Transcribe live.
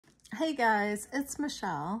Hey guys, it's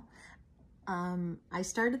Michelle. I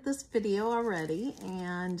started this video already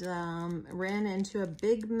and ran into a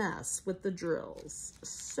big mess with the drills.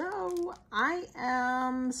 So I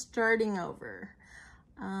am starting over.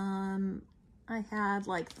 I had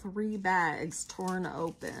like 3 bags torn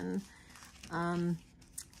open.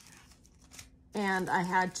 And I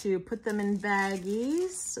had to put them in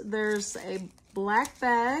baggies. There's a black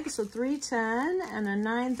bag, so 310, and a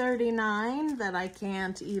 939 that I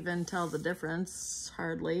can't even tell the difference,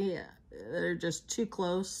 hardly. They're just too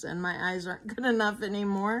close, and my eyes aren't good enough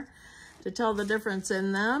anymore to tell the difference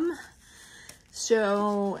in them.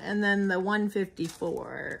 So, and then the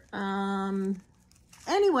 154.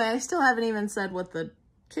 Anyway, I still haven't even said what the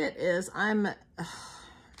kit is.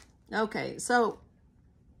 Okay, so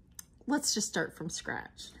let's just start from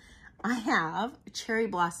scratch. I have Cherry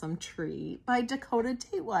Blossom Tree by Dakota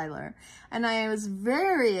Dateweiler, and I was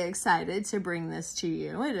very excited to bring this to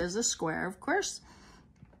you. It is a square, of course.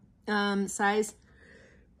 Size,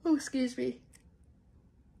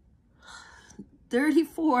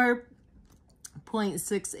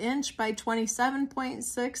 34.6 inch by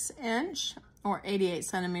 27.6 inch, or 88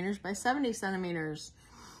 centimeters by 70 centimeters.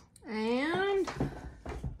 And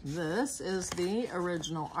this is the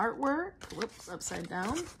original artwork. Whoops, upside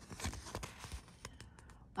down.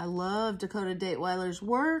 I love Dakota Dateweiler's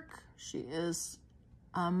work. She is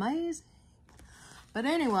amazing. But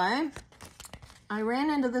anyway, I ran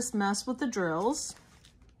into this mess with the drills.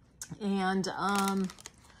 And,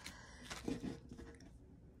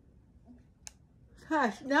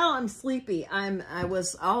 gosh, now I'm sleepy. I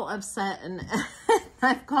was all upset and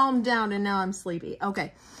I've calmed down and now I'm sleepy.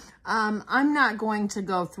 Okay. I'm not going to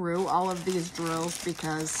go through all of these drills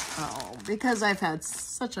because I've had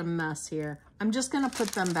such a mess here. I'm just going to put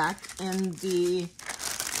them back in the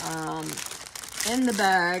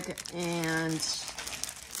bag, and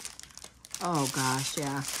oh gosh,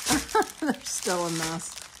 yeah, they're still a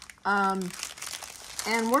mess. And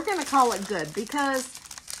we're going to call it good because,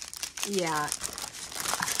 yeah,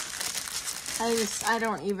 I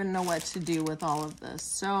don't even know what to do with all of this.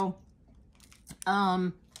 So,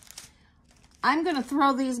 I'm going to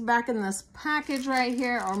throw these back in this package right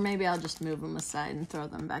here, or maybe I'll just move them aside and throw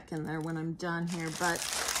them back in there when I'm done here. But,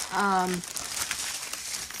 yeah.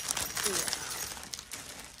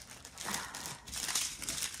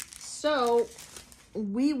 So,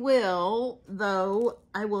 we will, though,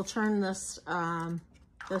 I will turn this,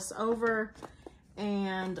 this over,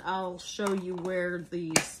 and I'll show you where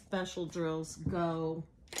the special drills go,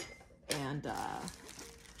 and,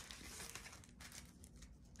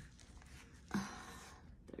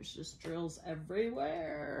 there's just drills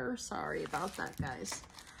everywhere. Sorry about that, guys.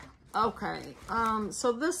 Okay,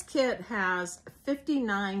 so this kit has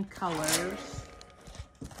 59 colors.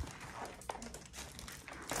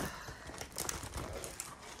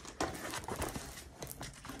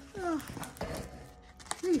 Oh,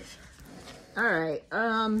 all right,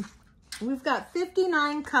 we've got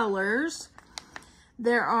 59 colors.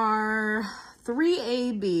 There are 3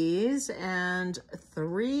 ABs and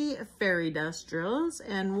 3 fairy dust drills,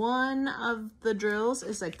 and one of the drills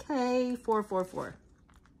is a K444,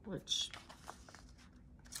 which,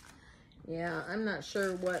 yeah, I'm not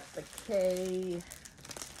sure what the K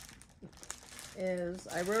is.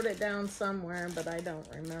 I wrote it down somewhere, but I don't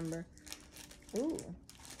remember. Ooh.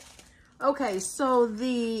 Okay, so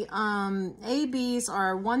the ABs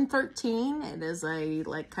are 113. It is a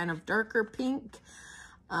like kind of darker pink.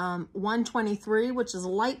 123, which is a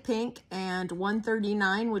light pink, and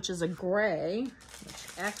 139, which is a gray, which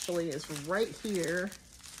actually is right here.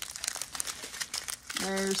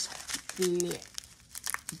 There's the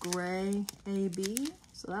gray AB,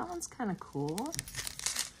 so that one's kind of cool.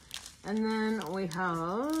 And then we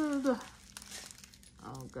have,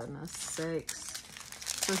 oh goodness sakes.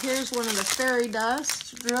 So here's one of the fairy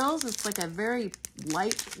dust drills. It's like a very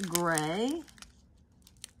light gray.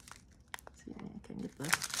 Get the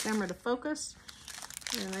camera to focus.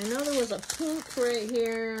 And I know there was a pink right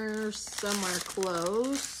here somewhere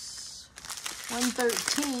close.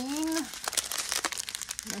 113.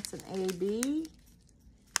 That's an AB.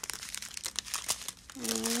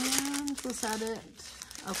 And was that it?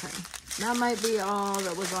 Okay. That might be all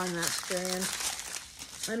that was on that screen.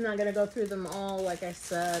 I'm not going to go through them all, like I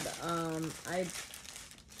said.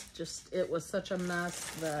 It was such a mess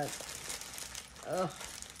that, ugh.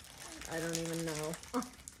 I don't even know.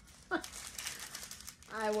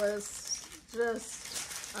 I was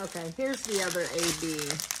just, okay, here's the other AB,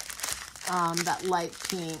 that light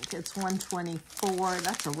pink. It's 124.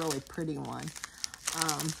 That's a really pretty one.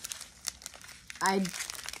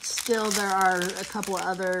 There are a couple of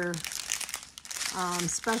other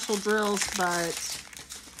special drills, but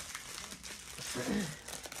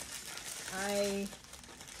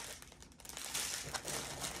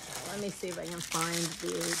let me see if I can find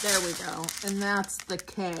there we go. And that's the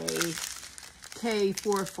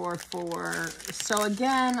K444. So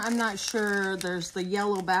again, I'm not sure. There's the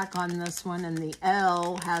yellow back on this one, and the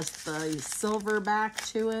L has the silver back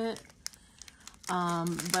to it.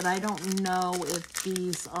 But I don't know if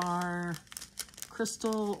these are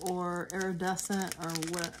crystal or iridescent or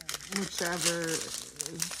whichever.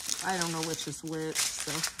 I don't know which is which.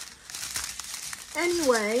 So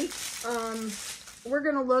anyway, we're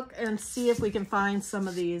gonna look and see if we can find some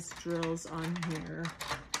of these drills on here.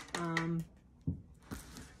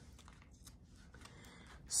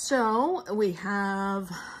 So we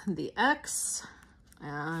have the X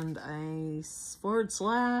and a /,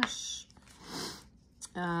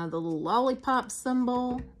 the little lollipop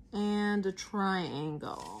symbol, and a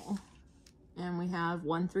triangle. And we have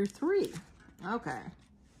 1 through 3. Okay,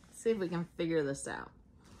 let's see if we can figure this out.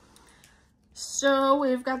 So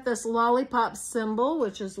we've got this lollipop symbol,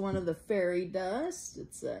 which is one of the fairy dust.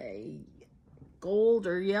 It's a gold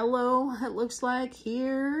or yellow, it looks like,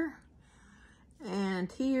 here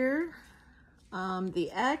and here.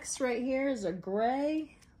 The X right here is a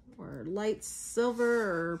gray or light silver,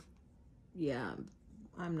 or yeah,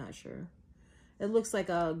 I'm not sure. It looks like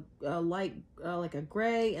a light, like a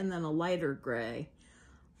gray, and then a lighter gray.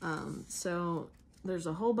 So there's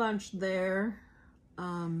a whole bunch there.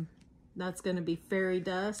 That's going to be fairy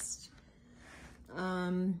dust.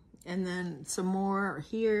 And then some more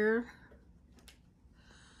here.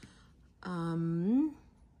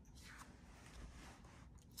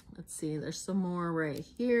 Let's see, there's some more right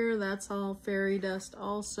here. That's all fairy dust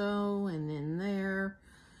also. And in there,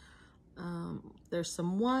 there's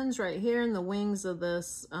some ones right here in the wings of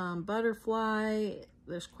this butterfly.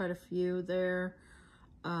 There's quite a few there.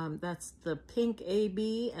 That's the pink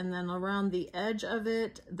AB, and then around the edge of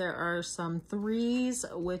it, there are some 3s,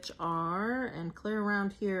 which are, and clear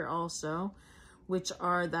around here also, which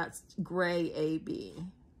are, that's gray AB.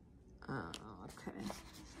 Okay,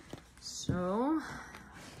 so,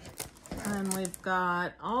 and we've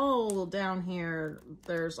got all down here,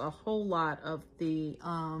 there's a whole lot of the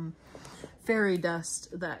fairy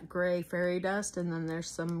dust, that gray fairy dust, and then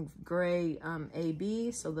there's some gray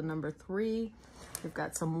AB, so the number 3. We've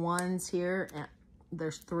got some 1s here, and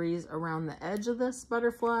there's 3s around the edge of this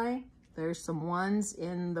butterfly. There's some 1s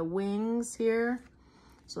in the wings here.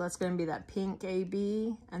 So that's going to be that pink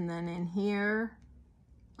AB. And then in here,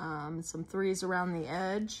 some 3s around the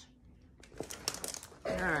edge.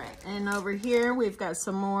 All right, and over here, we've got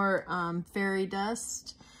some more fairy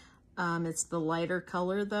dust. It's the lighter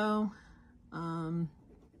color though.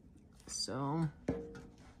 So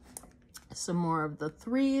some more of the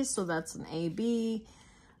 3s, so that's an AB,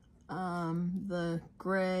 the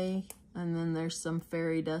gray, and then there's some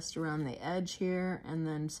fairy dust around the edge here, and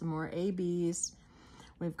then some more ABs.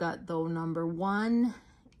 We've got the number 1.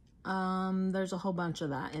 There's a whole bunch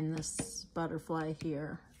of that in this butterfly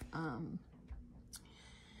here.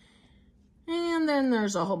 And then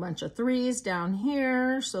there's a whole bunch of 3s down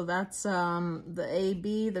here. So that's the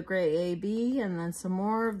AB, the gray AB, and then some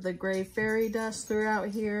more of the gray fairy dust throughout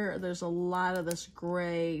here. There's a lot of this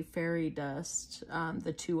gray fairy dust,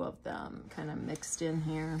 the 2 of them kind of mixed in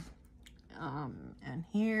here. And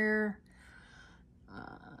here,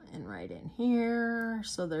 and right in here.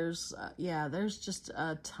 So there's, yeah, there's just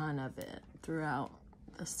a ton of it throughout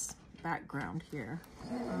this background here.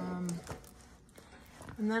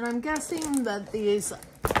 And then I'm guessing that these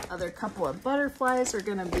other couple of butterflies are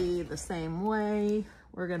going to be the same way.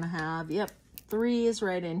 We're going to have, yep, 3s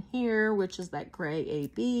right in here, which is that gray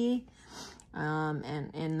AB,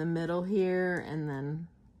 and in the middle here, and then,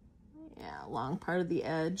 yeah, long part of the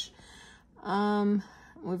edge.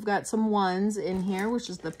 We've got some 1s in here, which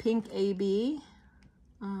is the pink AB.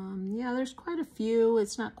 Yeah, there's quite a few.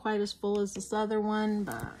 It's not quite as full as this other one,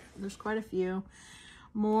 but there's quite a few.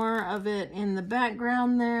 More of it in the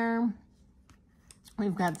background there.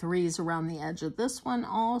 We've got 3s around the edge of this one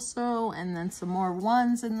also, and then some more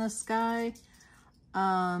 1s in the sky.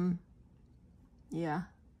 Yeah,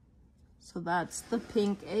 so that's the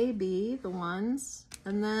pink AB, the 1s.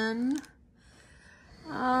 And then,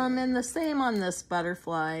 and the same on this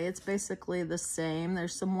butterfly. It's basically the same.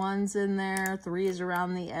 There's some 1s in there, 3s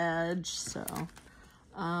around the edge, so...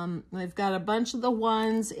 we've got a bunch of the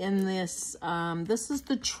 1s in this. This is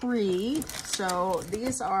the tree. So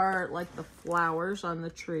these are like the flowers on the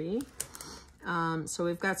tree. So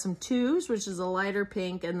we've got some 2s, which is a lighter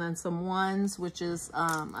pink, and then some 1s, which is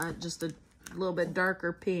just a little bit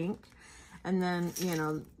darker pink. And then, you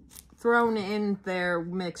know, thrown in there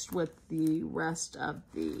mixed with the rest of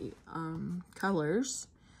the colors.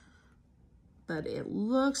 But it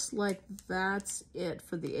looks like that's it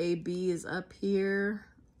for the ABs up here.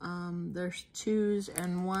 There's 2s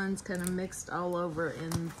and 1s kind of mixed all over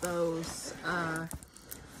in those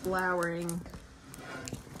flowering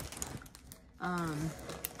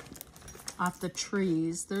off the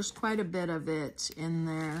trees. There's quite a bit of it in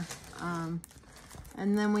there.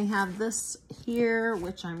 And then we have this here,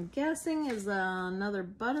 which I'm guessing is another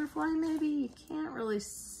butterfly maybe. You can't really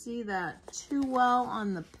see that too well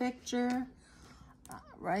on the picture.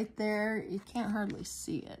 Right there, you can't hardly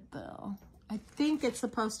see it though. I think it's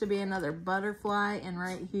supposed to be another butterfly, and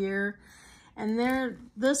right here. And there,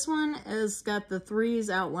 this one has got the 3s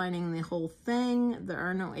outlining the whole thing. There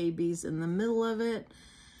are no ABs in the middle of it.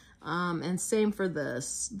 And same for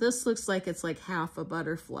this. This looks like it's like half a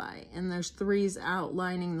butterfly, and there's 3s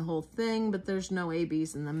outlining the whole thing, but there's no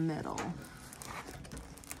ABs in the middle.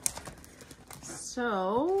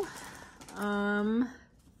 So,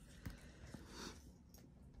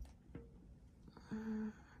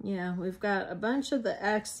 yeah, we've got a bunch of the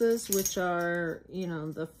X's, which are, you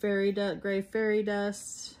know, the fairy dust, gray fairy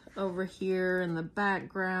dust over here in the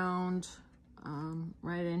background.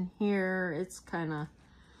 Right in here, it's kind of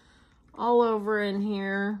all over in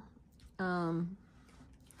here. And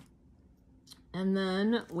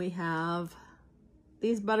then we have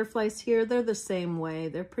these butterflies here. They're the same way.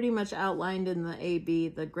 They're pretty much outlined in the AB,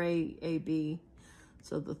 the gray AB.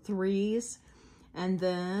 So the 3s. And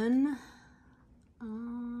then,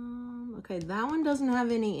 okay, that one doesn't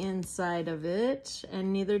have any inside of it,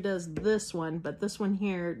 and neither does this one, but this one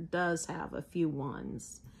here does have a few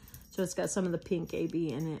 1s. So it's got some of the pink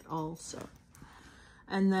AB in it also.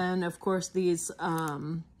 And then, of course, these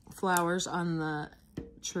flowers on the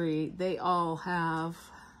tree, they all have,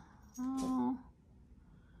 oh,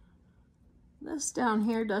 this down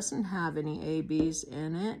here doesn't have any ABs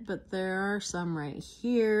in it, but there are some right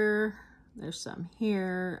here. There's some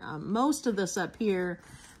here. Most of this up here,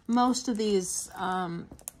 most of these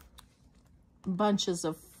bunches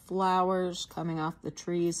of flowers coming off the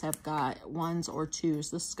trees have got 1s or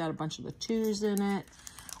 2s. This has got a bunch of the 2s in it,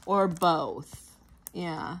 or both.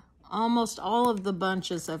 Yeah, almost all of the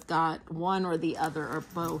bunches have got one or the other or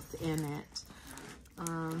both in it.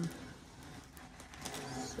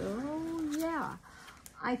 So yeah,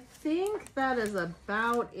 I think that is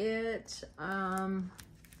about it.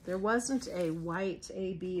 There wasn't a white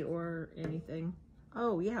AB or anything.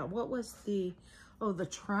 Oh yeah, what was the, oh, the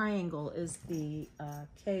triangle is the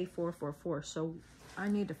K444. So I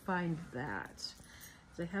need to find that.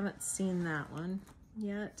 I haven't seen that one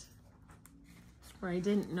yet. Or I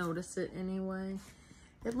didn't notice it anyway.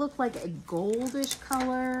 It looked like a goldish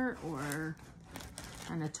color or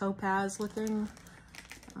kind of topaz looking.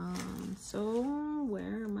 So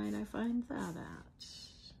where might I find that at?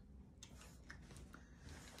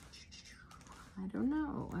 I don't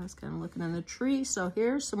know. I was kind of looking in the tree. So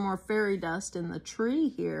here's some more fairy dust in the tree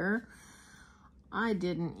here. I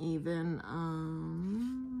didn't even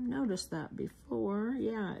notice that before.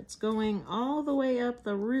 Yeah, it's going all the way up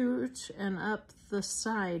the root and up the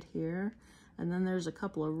side here. And then there's a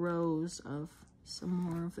couple of rows of some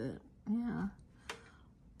more of it. Yeah.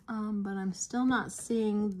 But I'm still not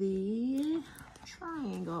seeing the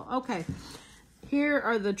triangle. Okay. Here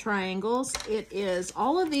are the triangles. It is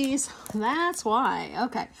all of these. That's why.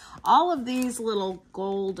 Okay. All of these little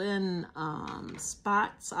golden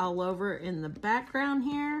spots all over in the background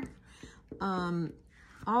here.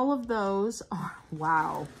 All of those are,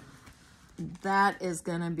 wow. That is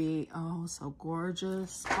going to be, oh, so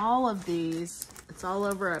gorgeous. All of these. It's all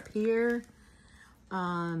over up here.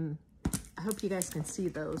 I hope you guys can see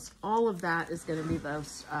those. All of that is going to be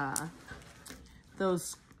those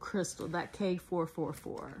crystal, that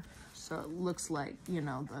K444. So it looks like, you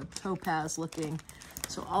know, the topaz looking.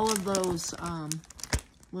 So all of those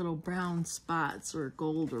little brown spots or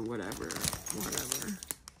gold or whatever.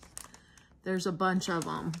 There's a bunch of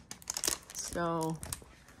them. So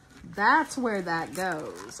that's where that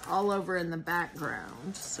goes, all over in the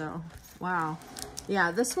background. So, wow.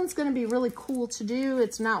 Yeah, this one's going to be really cool to do.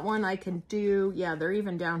 It's not one I can do. Yeah, they're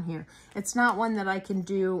even down here. It's not one that I can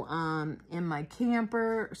do in my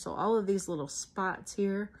camper. So all of these little spots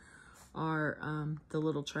here are the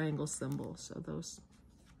little triangle symbol. So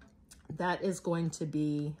that is going to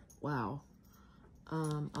be, wow,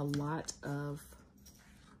 a lot of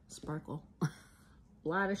sparkle, a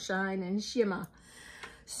lot of shine and shimmer.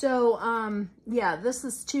 So, yeah, this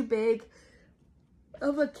is too big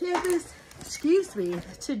of a canvas, excuse me,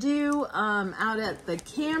 to do out at the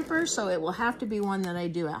camper. So it will have to be one that I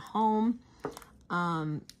do at home.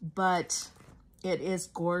 But it is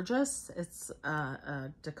gorgeous. It's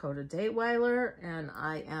a Dakota Dateweiler, and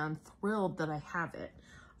I am thrilled that I have it.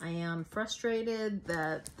 I am frustrated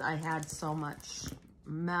that I had so much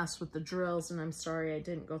mess with the drills, and I'm sorry I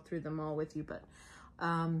didn't go through them all with you, but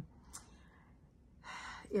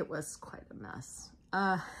it was quite a mess.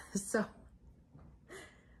 I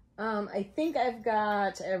think I've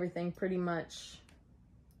got everything pretty much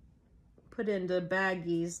put into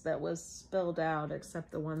baggies that was spilled out,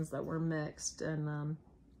 except the ones that were mixed. And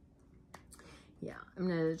yeah, I'm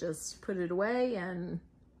gonna just put it away and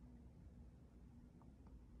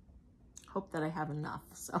hope that I have enough.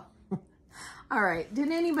 So all right, did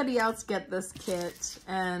anybody else get this kit?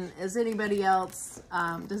 And is anybody else,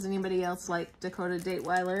 does anybody else like Dakota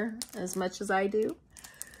Dateweiler as much as I do?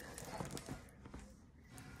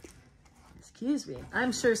 Excuse me,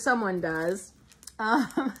 I'm sure someone does.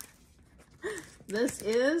 This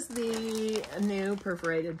is the new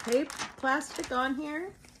perforated paper plastic on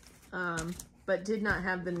here, but did not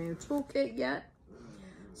have the new toolkit yet.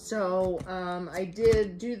 So I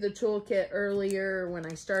did do the toolkit earlier when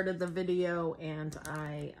I started the video, and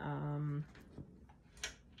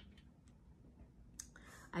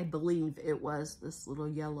I believe it was this little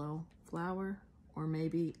yellow flower, or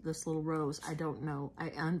maybe this little rose. I don't know.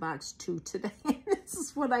 I unboxed 2 today. This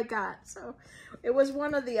is what I got. So it was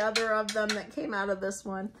one of the other of them that came out of this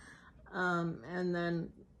one. And then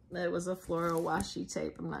it was a floral washi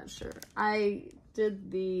tape. I'm not sure. I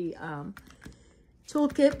did the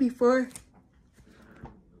toolkit before.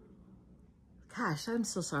 Gosh, I'm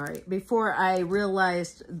so sorry. Before I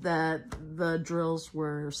realized that the drills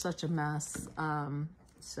were such a mess.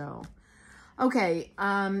 Okay,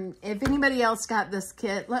 if anybody else got this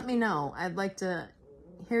kit, let me know. I'd like to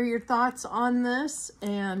hear your thoughts on this.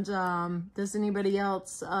 And does anybody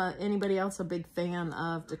else a big fan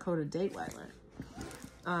of Dakota Dateweiler?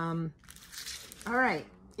 All right,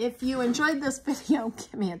 if you enjoyed this video,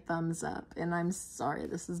 give me a thumbs up. And I'm sorry,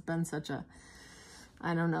 this has been such a,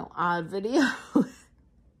 I don't know, odd video.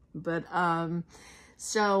 But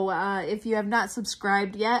if you have not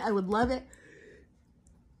subscribed yet, I would love it.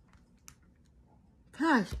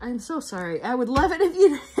 Gosh, I'm so sorry. I would love it if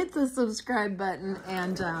you hit the subscribe button.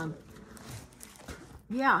 And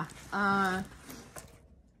yeah. All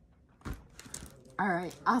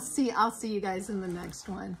right. I'll see you guys in the next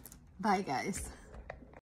one. Bye, guys.